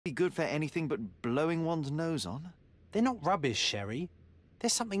Be good for anything but blowing one's nose on. They're not rubbish, Sherry.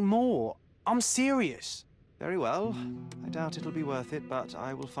 There's something more. I'm serious. Very well. I doubt it'll be worth it, but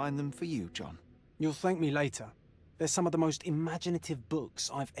I will find them for you, John. You'll thank me later. They're some of the most imaginative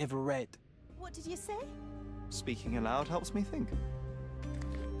books I've ever read. What did you say? Speaking aloud helps me think.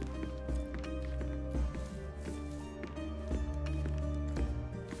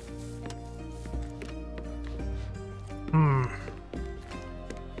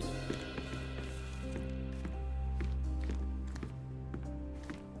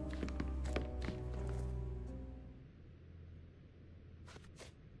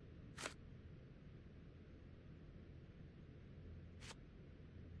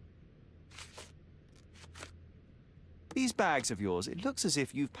 These bags of yours, it looks as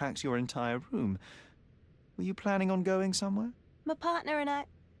if you've packed your entire room. Were you planning on going somewhere? My partner and I,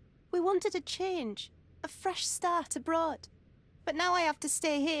 we wanted a change, a fresh start abroad. But now I have to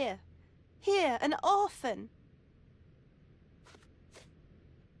stay here. Here, an orphan.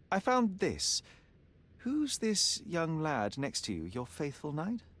 I found this. Who's this young lad next to you, your faithful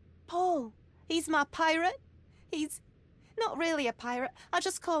knight? Paul. He's my pirate. He's not really a pirate. I'll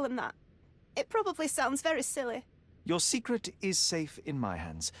just call him that. It probably sounds very silly. Your secret is safe in my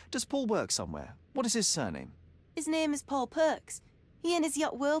hands. Does Paul work somewhere? What is his surname? His name is Paul Perks. He and his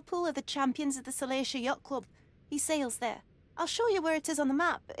yacht Whirlpool are the champions of the Salacia Yacht Club. He sails there. I'll show you where it is on the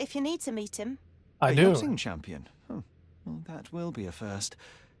map if you need to meet him. A yachting champion? Oh, well, that will be a first.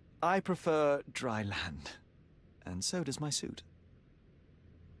 I prefer dry land. And so does my suit.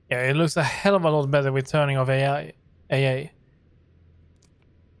 Yeah, it looks a hell of a lot better with turning off AA.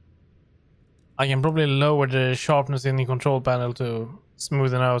 I can probably lower the sharpness in the control panel to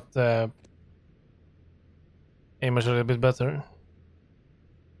smoothen out the image a little bit better.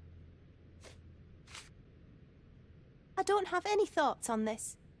 I don't have any thoughts on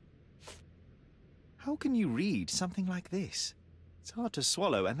this. How can you read something like this? It's hard to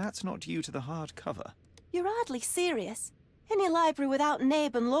swallow, and that's not due to the hard cover. You're hardly serious. Any library without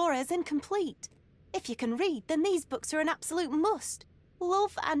Nabe and Laura is incomplete. If you can read, then these books are an absolute must.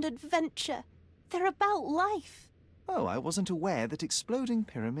 Love and adventure. They're about life. Oh, I wasn't aware that exploding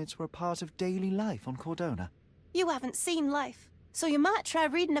pyramids were a part of daily life on Cordona. You haven't seen life, so you might try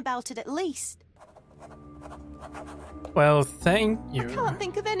reading about it at least. Well, thank you. I can't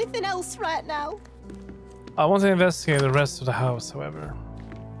think of anything else right now. I want to investigate the rest of the house, however.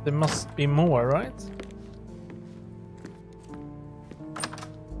 There must be more, right?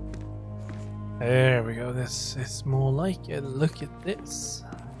 There we go. This is more like it. Look at this.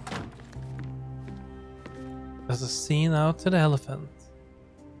 There's a scene out to the elephant.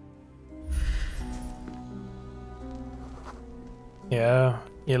 Yeah,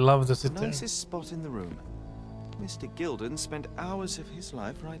 you love to sit there. Nicest spot in the room. Mr. Gilden spent hours of his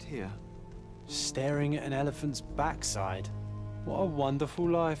life right here. Staring at an elephant's backside. What a wonderful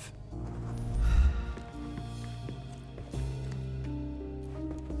life.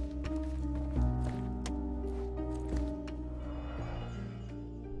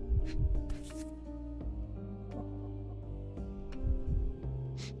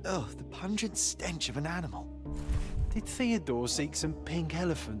 Oh, the pungent stench of an animal. Did Theodore seek some pink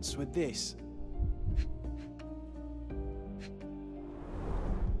elephants with this?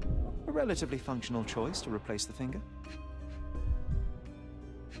 A relatively functional choice to replace the finger.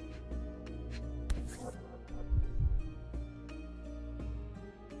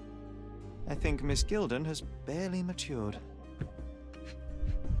 I think Miss Gilden has barely matured.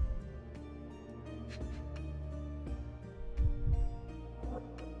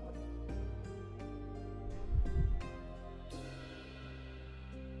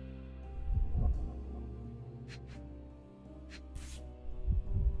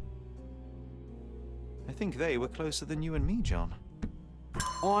 I think they were closer than you and me, John.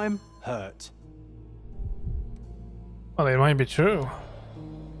 I'm hurt. Well, it might be true.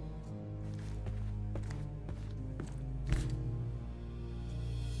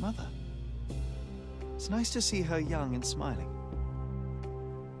 Mother. It's nice to see her young and smiling.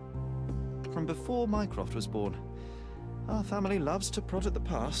 From before Mycroft was born, our family loves to prod at the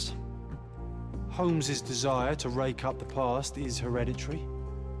past. Holmes's desire to rake up the past is hereditary.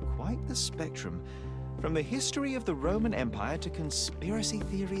 Quite the spectrum. From the history of the Roman Empire to conspiracy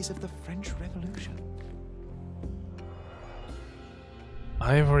theories of the French Revolution.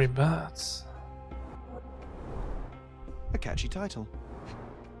 Ivory bats. A catchy title.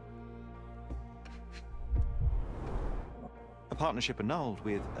 A partnership annulled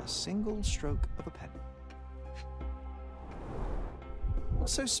with a single stroke of a pen.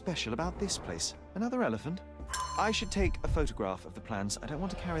 What's so special about this place? Another elephant? I should take a photograph of the plans. I don't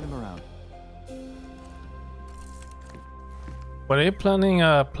want to carry them around. Were you planning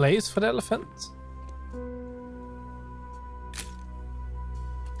a place for the elephant?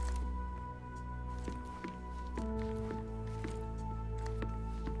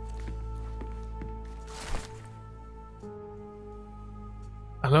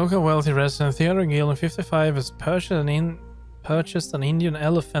 A local wealthy resident, Theodore Gill, 55, has purchased an Indian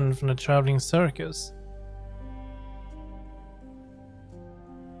elephant from the traveling circus.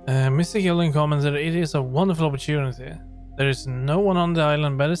 Mr. Gillen commented, "It is a wonderful opportunity. There is no one on the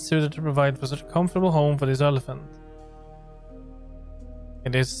island better suited to provide for such a comfortable home for this elephant.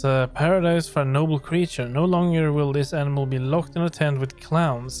 It is a paradise for a noble creature. No longer will this animal be locked in a tent with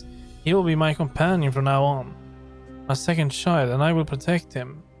clowns. He will be my companion from now on. A second child, and I will protect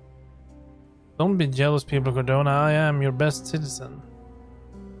him. Don't be jealous, people of Cordona. I am your best citizen.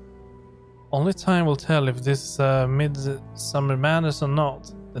 Only time will tell if this is midsummer madness or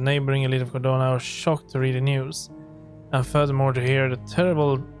not." The neighboring elite of Cordona are shocked to read the news, and furthermore to hear the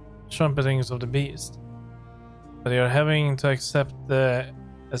terrible trumpetings of the beast. But they are having to accept the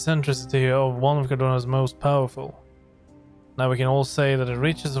eccentricity of one of Cordona's most powerful. Now we can all say that the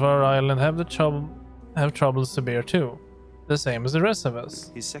riches of our island have troubles to bear too, the same as the rest of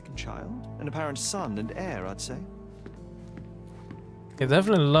us. His second child? An apparent son and heir, I'd say. He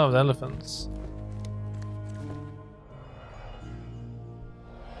definitely loved elephants.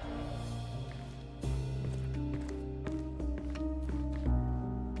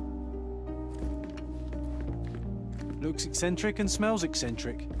 Looks eccentric and smells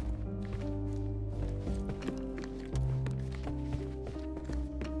eccentric.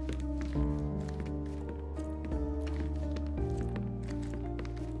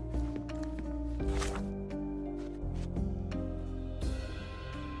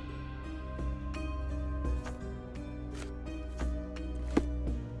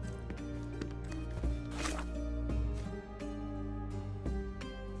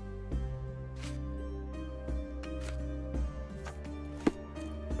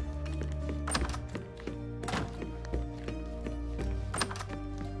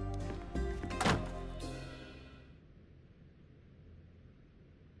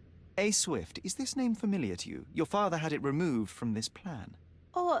 A. Swift, is this name familiar to you? Your father had it removed from this plan.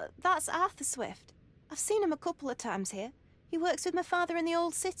 Oh, that's Arthur Swift. I've seen him a couple of times here. He works with my father in the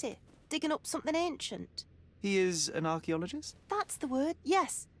old city, digging up something ancient. He is an archaeologist? That's the word,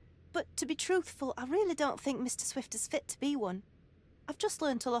 yes. But to be truthful, I really don't think Mr. Swift is fit to be one. I've just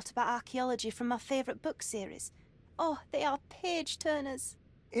learnt a lot about archaeology from my favourite book series. Oh, they are page-turners.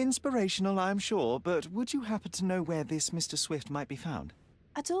 Inspirational, I'm sure, but would you happen to know where this Mr. Swift might be found?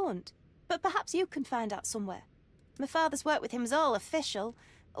 I don't, but perhaps you can find out somewhere. My father's work with him is all official.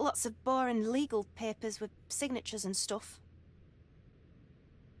 Lots of boring legal papers with signatures and stuff.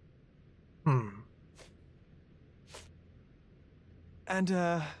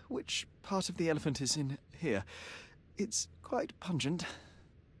 And, which part of the elephant is in here? It's quite pungent.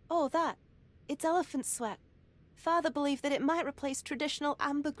 Oh, that. It's elephant sweat. Father believed that it might replace traditional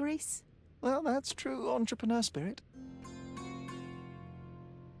ambergris. Well, that's true entrepreneur spirit.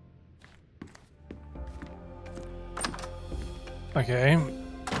 Okay,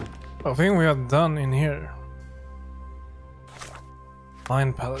 I think we are done in here.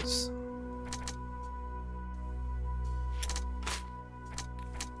 Mine palace.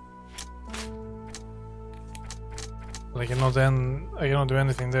 I cannot do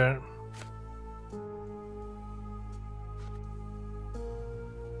anything there.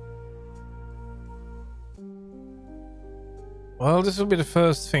 Well, this will be the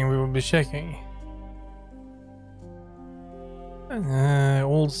first thing we will be checking.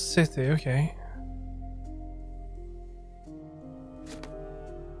 Old city, okay.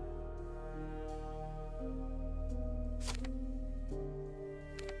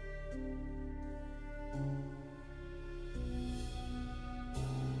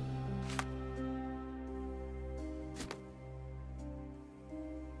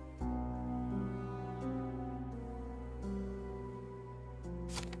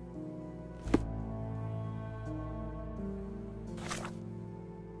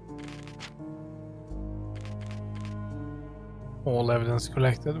 All evidence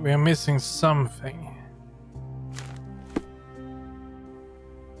collected. We are missing something.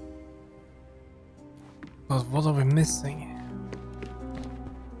 But what are we missing?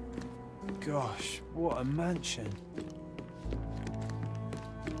 Gosh, what a mansion.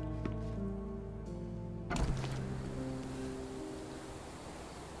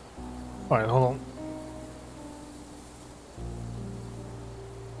 Alright, hold on.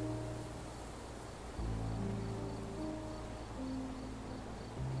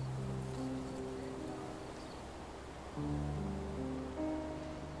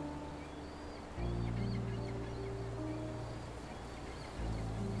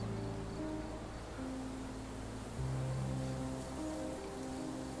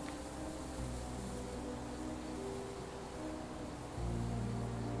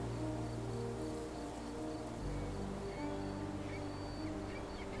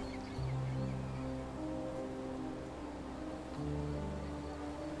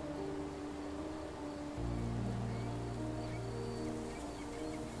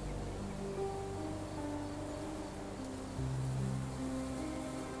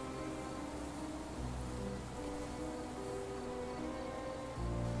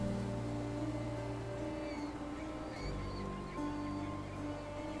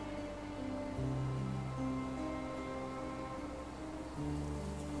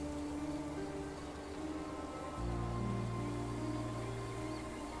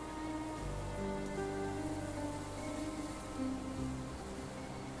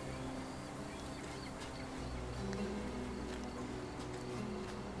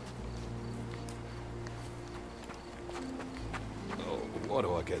 Why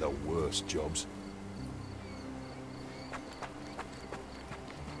do I get the worst jobs?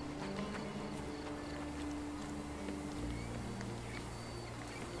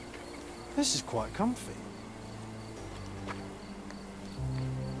 This is quite comfy.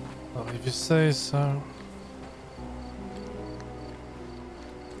 Well, if you say so.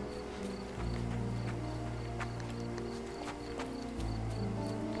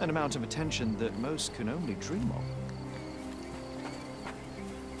 An amount of attention that most can only dream of.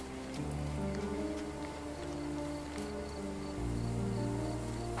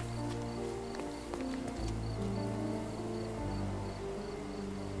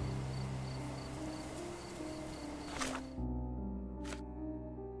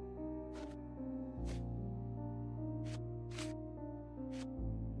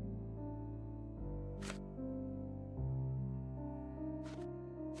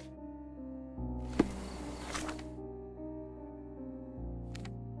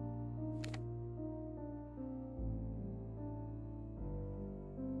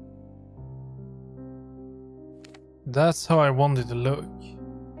 That's how I wanted to look.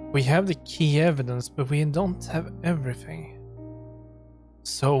 We have the key evidence, but we don't have everything.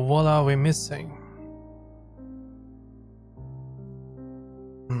 So what are we missing?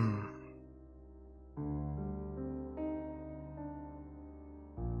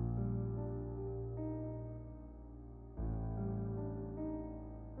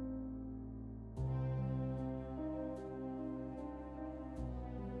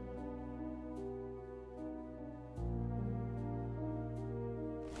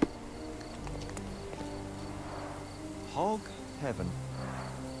 Hog heaven.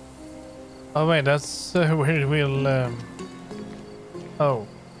 Oh wait, that's where we'll... Oh.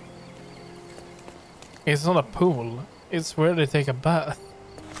 It's not a pool. It's where they take a bath.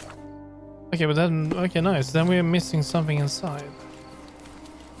 Okay, but then... Okay, nice. Then we're missing something inside.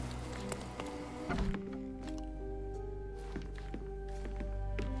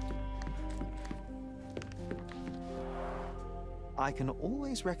 I can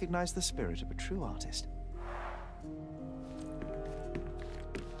always recognize the spirit of a true artist.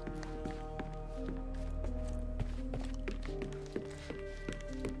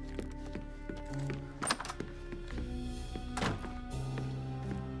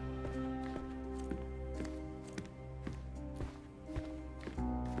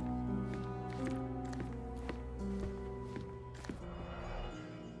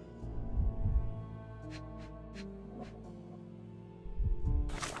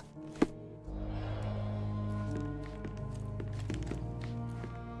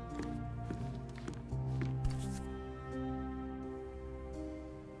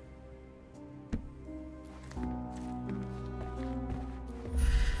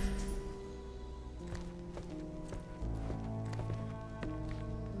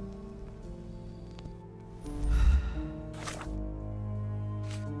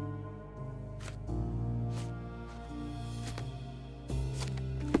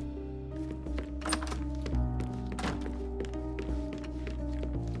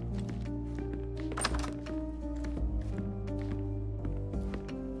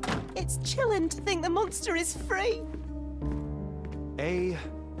 It's chilling to think the monster is free. A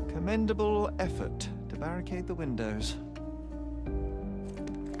commendable effort to barricade the windows.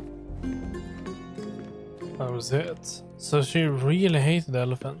 That was it. So she really hated the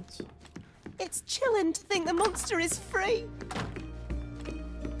elephant. It's chilling to think the monster is free.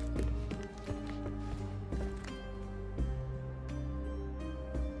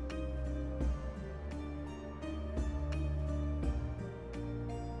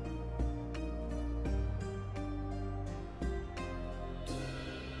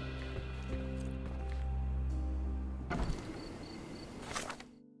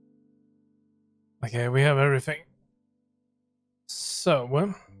 Okay, we have everything. So,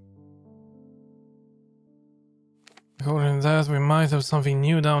 according to that, we might have something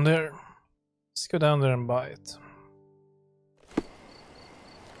new down there. Let's go down there and buy it.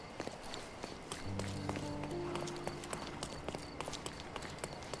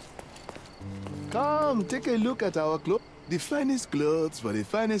 Come, take a look at our clothes. The finest clothes for the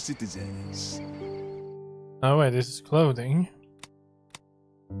finest citizens. Oh wait, this is clothing.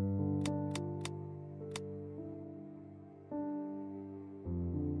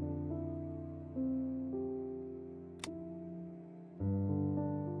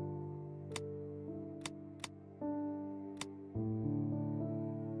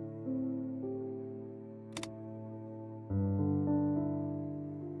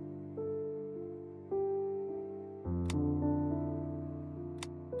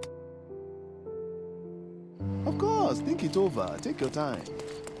 Think it over. Take your time.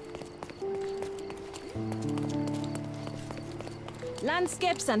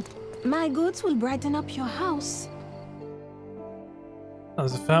 Landscapes and my goods will brighten up your house.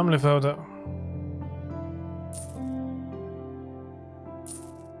 That's a family photo.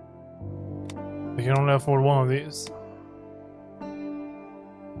 We can only afford one of these.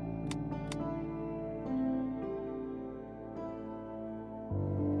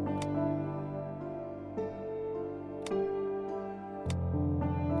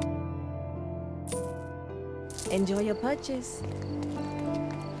 Enjoy your purchase.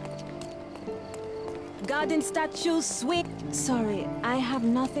 Garden statues, sweet. Sorry, I have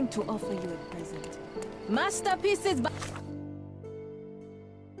nothing to offer you at present. Masterpieces.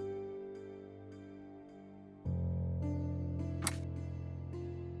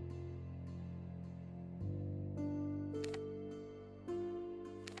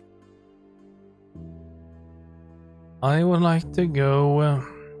 I would like to go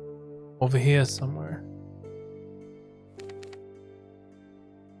over here somewhere.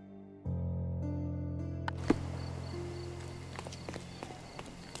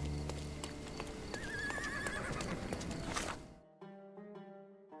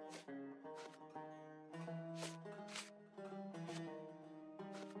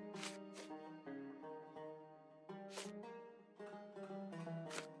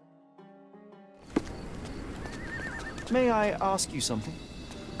 May I ask you something?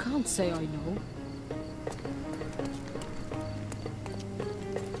 Can't say I know.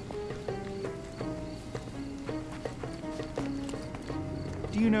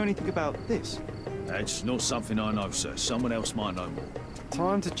 Do you know anything about this? That's not something I know, sir. Someone else might know more.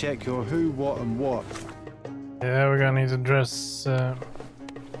 Time to check your who, what, and what. Yeah, we're gonna need to dress.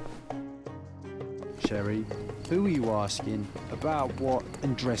 Sherry, who are you asking? About what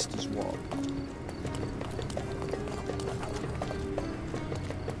and dressed as what?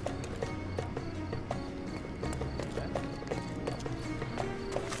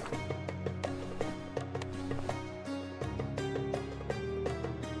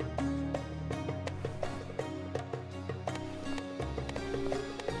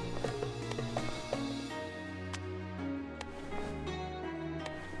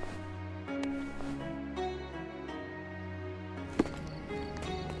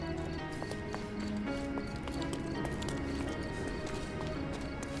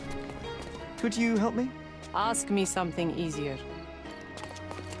 Could you help me? Ask me something easier.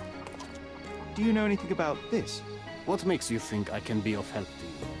 Do you know anything about this? What makes you think I can be of help to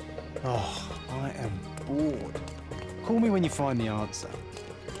you? Oh, I am bored. Call me when you find the answer.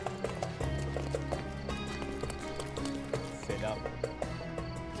 Fed up.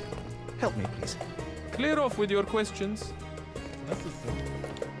 Help me, please. Clear off with your questions.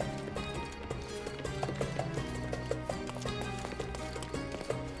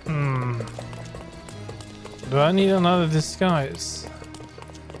 Do I need another disguise?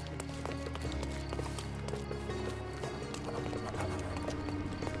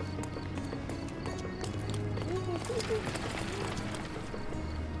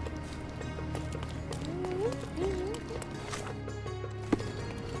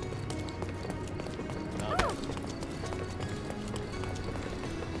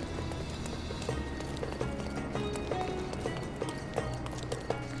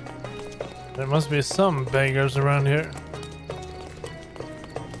 There must be some beggars around here.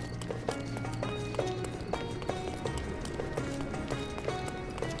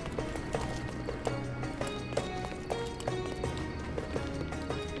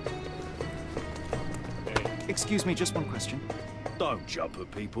 Excuse me, just one question. Don't jump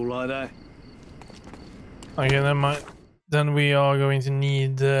at people like that. Okay, never mind. Then we are going to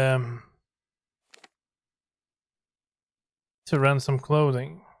need to rent some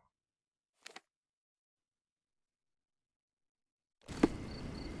clothing.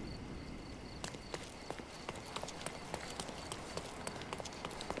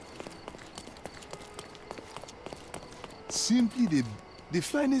 Simply the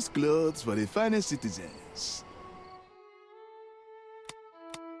finest clothes for the finest citizens.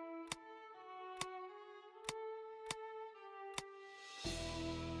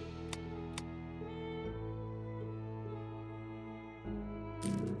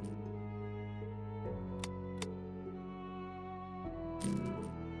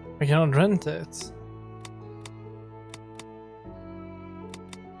 We cannot rent it.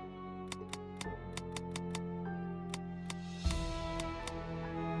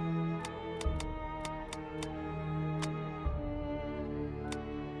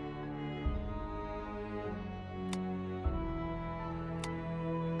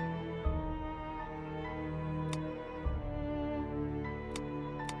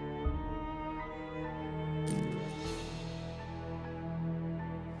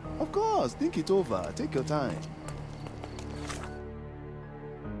 course, think it over. Take your time.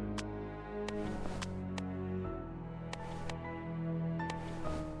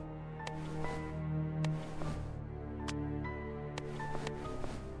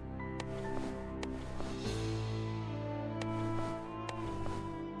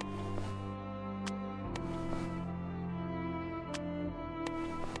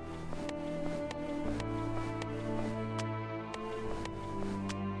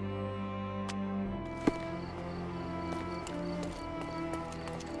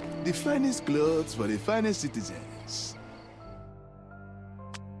 The finest clothes for the finest citizens.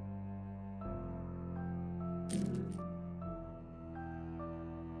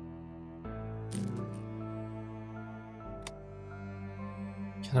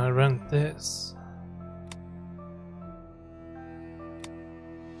 Can I rent this?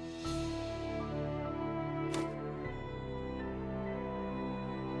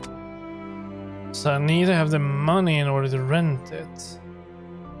 So I need to have the money in order to rent it.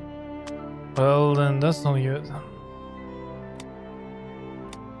 Well, then that's not good.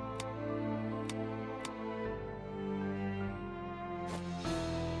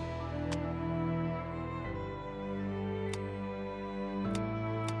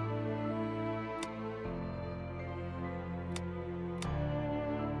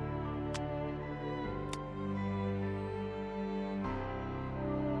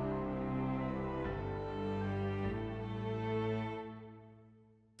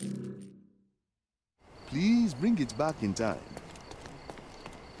 Please bring it back in time.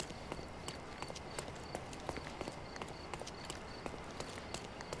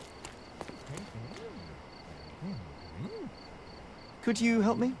 Could you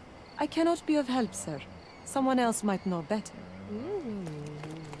help me? I cannot be of help, sir. Someone else might know better.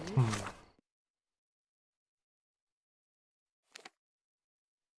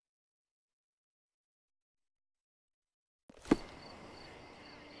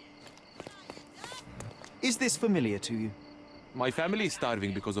 Is this familiar to you? My family is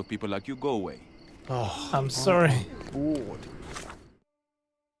starving because of people like you. Go away. Oh, I'm sorry. Bored.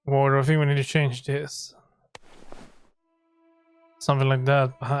 Ward, I think we need to change this. Something like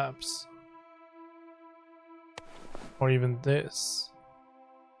that, perhaps. Or even this.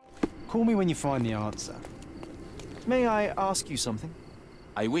 Call me when you find the answer. May I ask you something?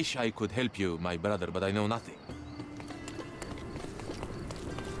 I wish I could help you, my brother, but I know nothing.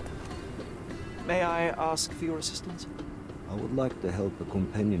 May I ask for your assistance? I would like to help a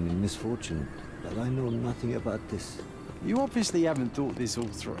companion in misfortune, but I know nothing about this. You obviously haven't thought this all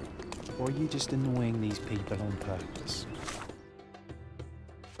through. Or are you just annoying these people on purpose?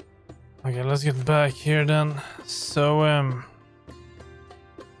 Okay, let's get back here then. So,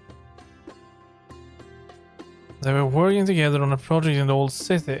 they were working together on a project in the old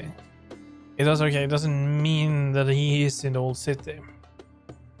city. It doesn't mean that he is in the old city.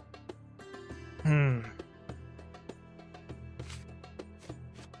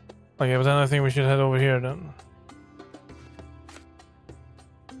 Okay, but then I think we should head over here then.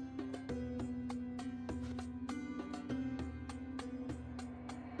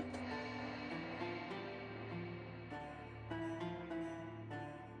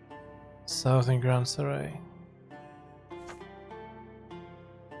 Southern Grand Saray.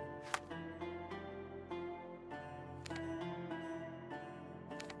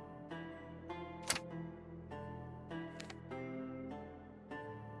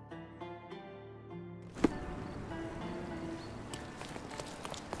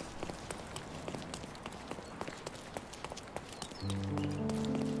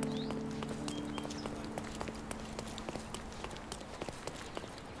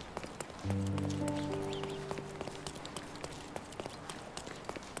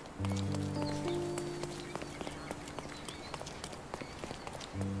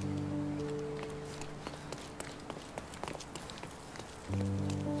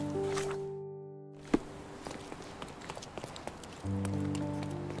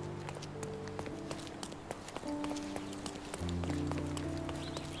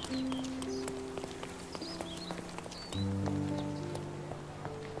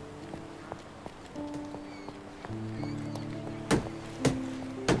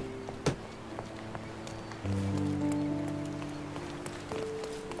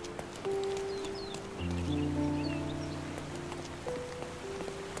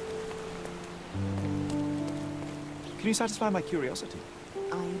 Can you satisfy my curiosity?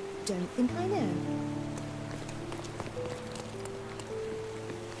 I don't think I know.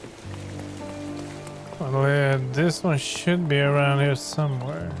 Well, this one should be around here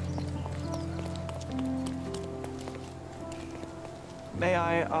somewhere. May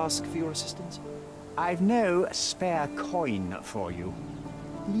I ask for your assistance? I've no spare coin for you.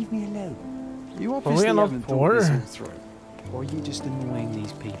 Leave me alone. You we obviously are not haven't poor. thought this all through. Or are you just annoying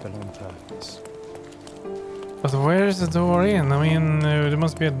these people on purpose? But where is the door in? I mean, there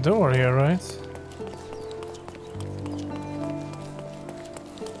must be a door here, right?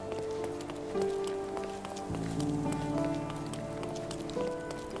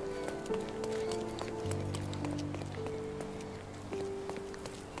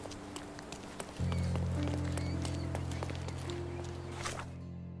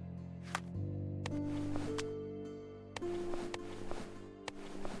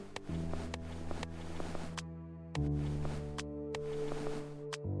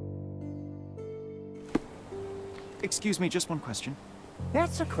 Excuse me, just one question.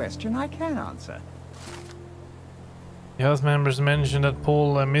 That's a question I can answer. The house members mentioned that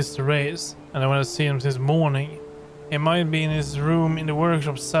Paul missed the race, and I want to see him since morning. He might be in his room in the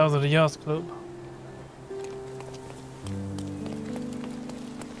workshop south of the yacht club.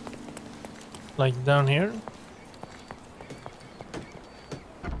 Like down here?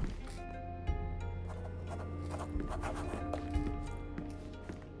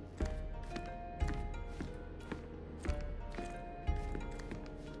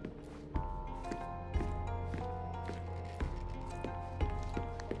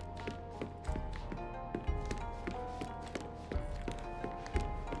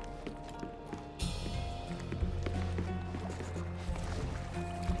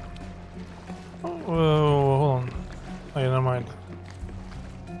 Whoa, hold on. Oh, yeah, never mind.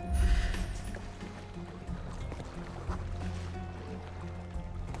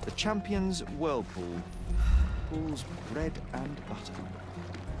 The Champion's Whirlpool. Pool's bread and butter.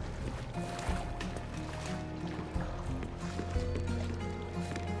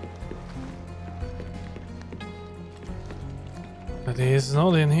 But he's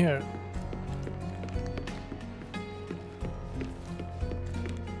not in here.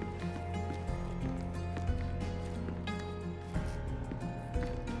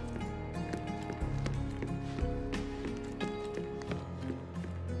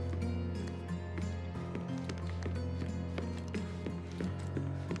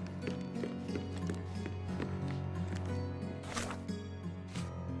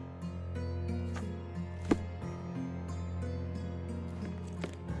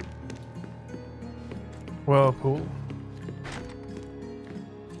 Whirlpool.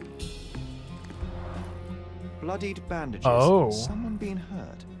 Bloodied bandages. Oh. Someone been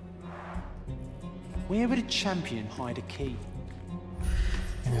hurt. Where would a champion hide a key?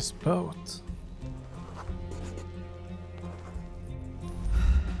 In his boat.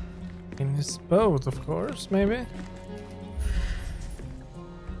 In his boat, of course, maybe?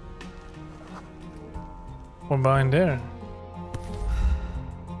 Or behind there.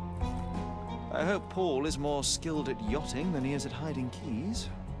 I hope Paul is more skilled at yachting than he is at hiding keys.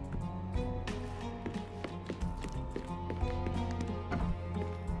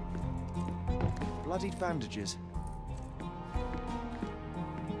 Bloodied bandages.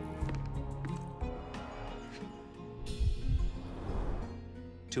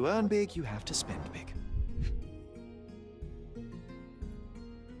 To earn big, you have to spend big.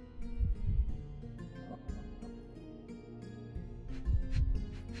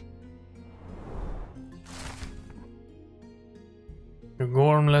 You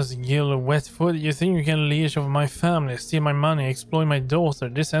gormless gill of wet foot, you think you can leash off my family, steal my money, exploit my daughter.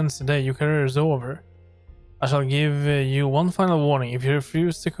 This ends today, your career is over. I shall give you one final warning. If you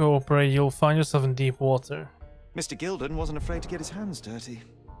refuse to cooperate, you'll find yourself in deep water. Mr. Gilden wasn't afraid to get his hands dirty.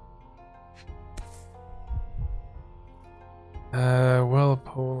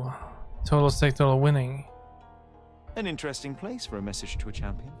 Whirlpool. Total sectoral winning. An interesting place for a message to a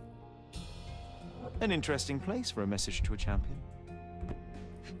champion. An interesting place for a message to a champion.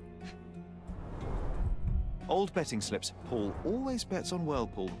 Old betting slips. Paul always bets on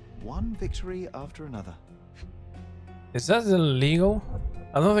Whirlpool. One victory after another. Is that illegal?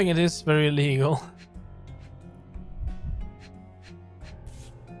 I don't think it is very illegal.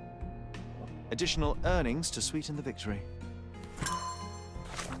 Additional earnings to sweeten the victory.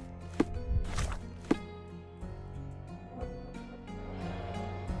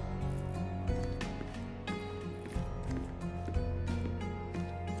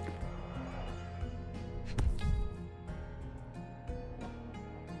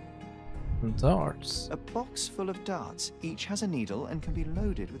 Darts. A box full of darts. Each has a needle and can be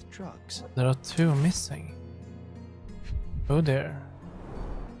loaded with drugs. There are two missing. Oh dear.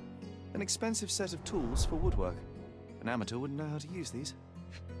 An expensive set of tools for woodwork. An amateur wouldn't know how to use these.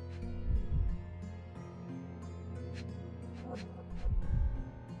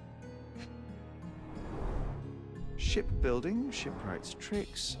 shipbuilding, shipwright's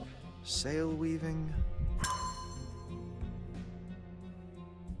tricks, sail weaving.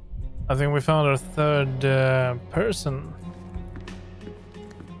 I think we found our third person.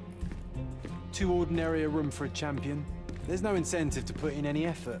 Too ordinary a room for a champion. There's no incentive to put in any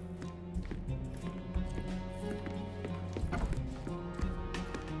effort.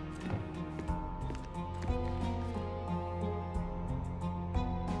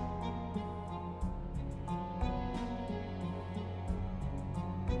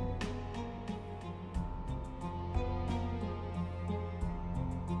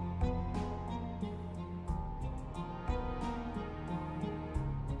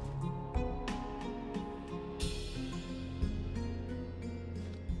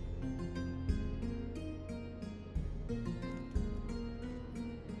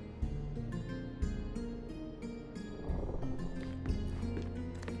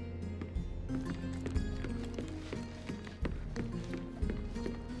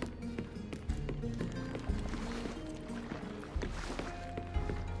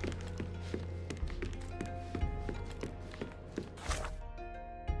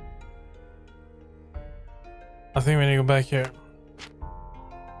 I think we need to go back here.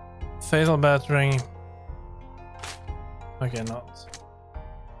 Fatal battering. Okay, not.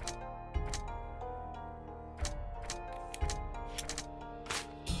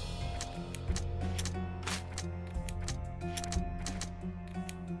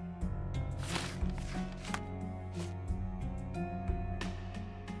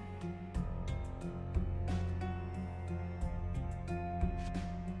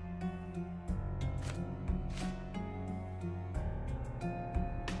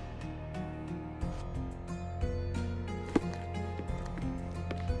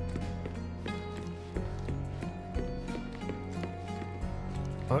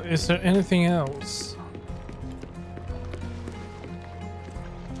 Is there anything else?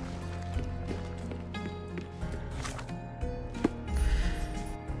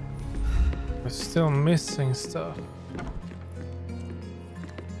 We're still missing stuff.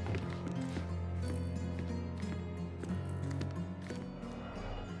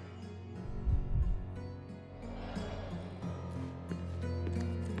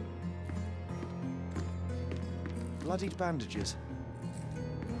 Bloodied bandages.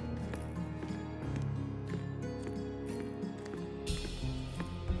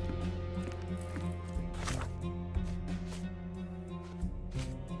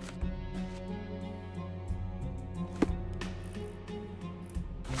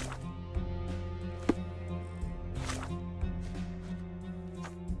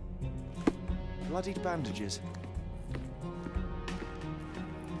 Bloodied bandages.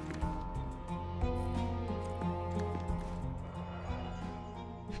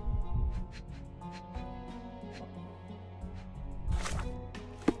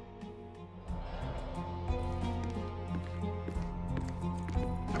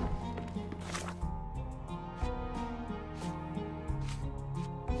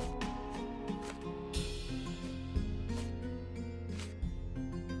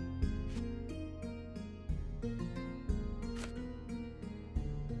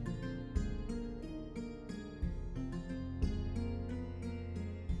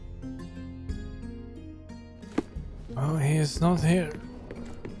 Oh, he is not here.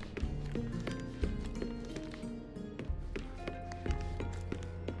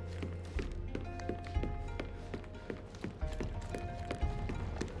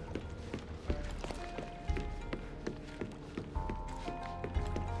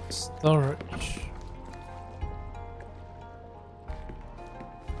 Storage.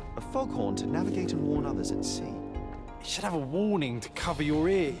 A foghorn to navigate and warn others at sea. You should have a warning to cover your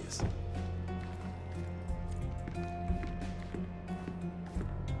ears.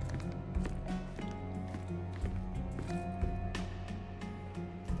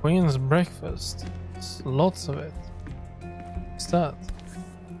 Queen's breakfast. It's lots of it. What's that?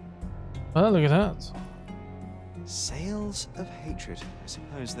 Well, look at that. Sails of hatred. I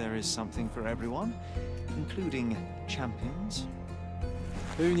suppose there is something for everyone, including champions.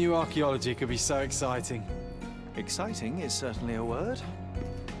 Who knew archaeology could be so exciting? Exciting is certainly a word.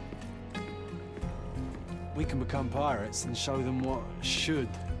 We can become pirates and show them what should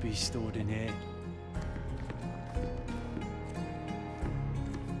be stored in here.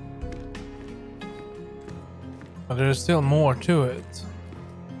 But there's still more to it.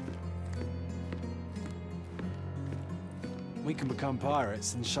 We can become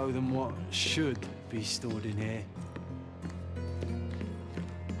pirates and show them what should be stored in here.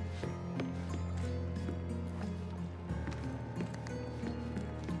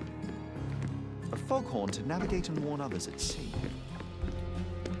 A foghorn to navigate and warn others at sea.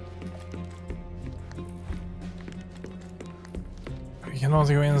 We cannot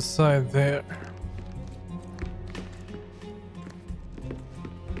go inside there.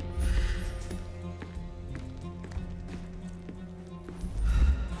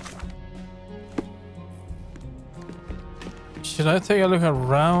 Should I take a look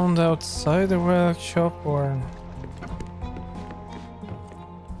around outside the workshop or?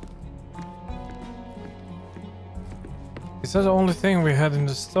 Is that the only thing we had in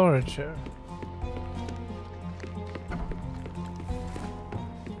the storage here?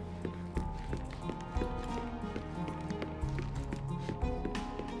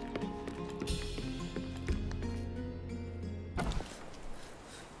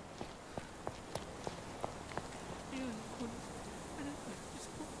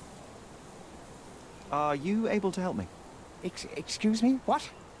 Are you able to help me? Excuse me? What?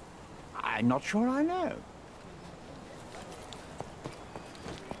 I'm not sure I know.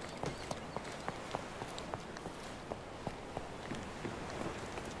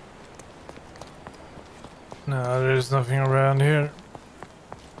 No, there's nothing around here.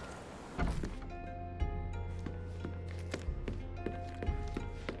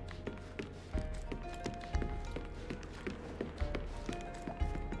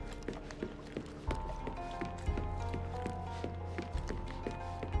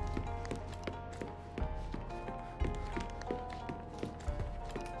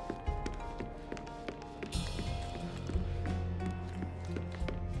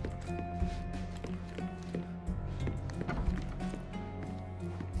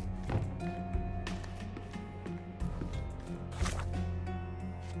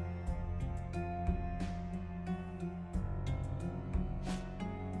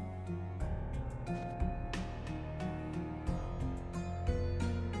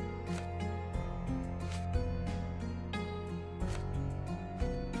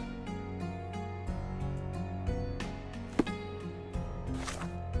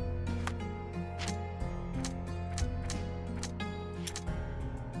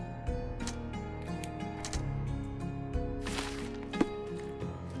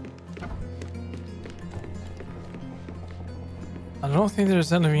 I don't think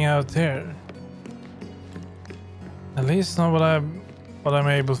there's anything out there. At least not what I'm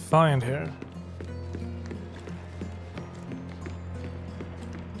able to find here.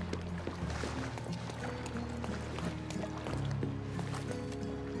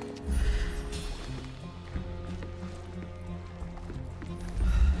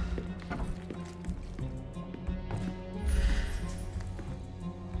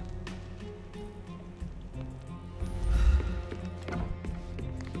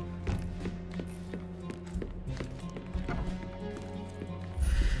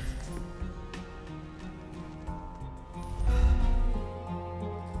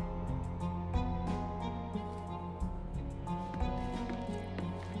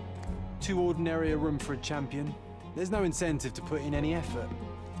 Too ordinary a room for a champion. There's no incentive to put in any effort.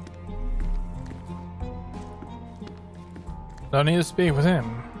 Don't need to speak with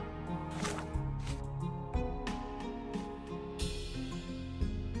him.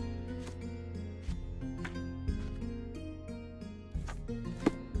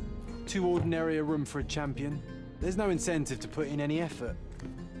 Too ordinary a room for a champion. There's no incentive to put in any effort.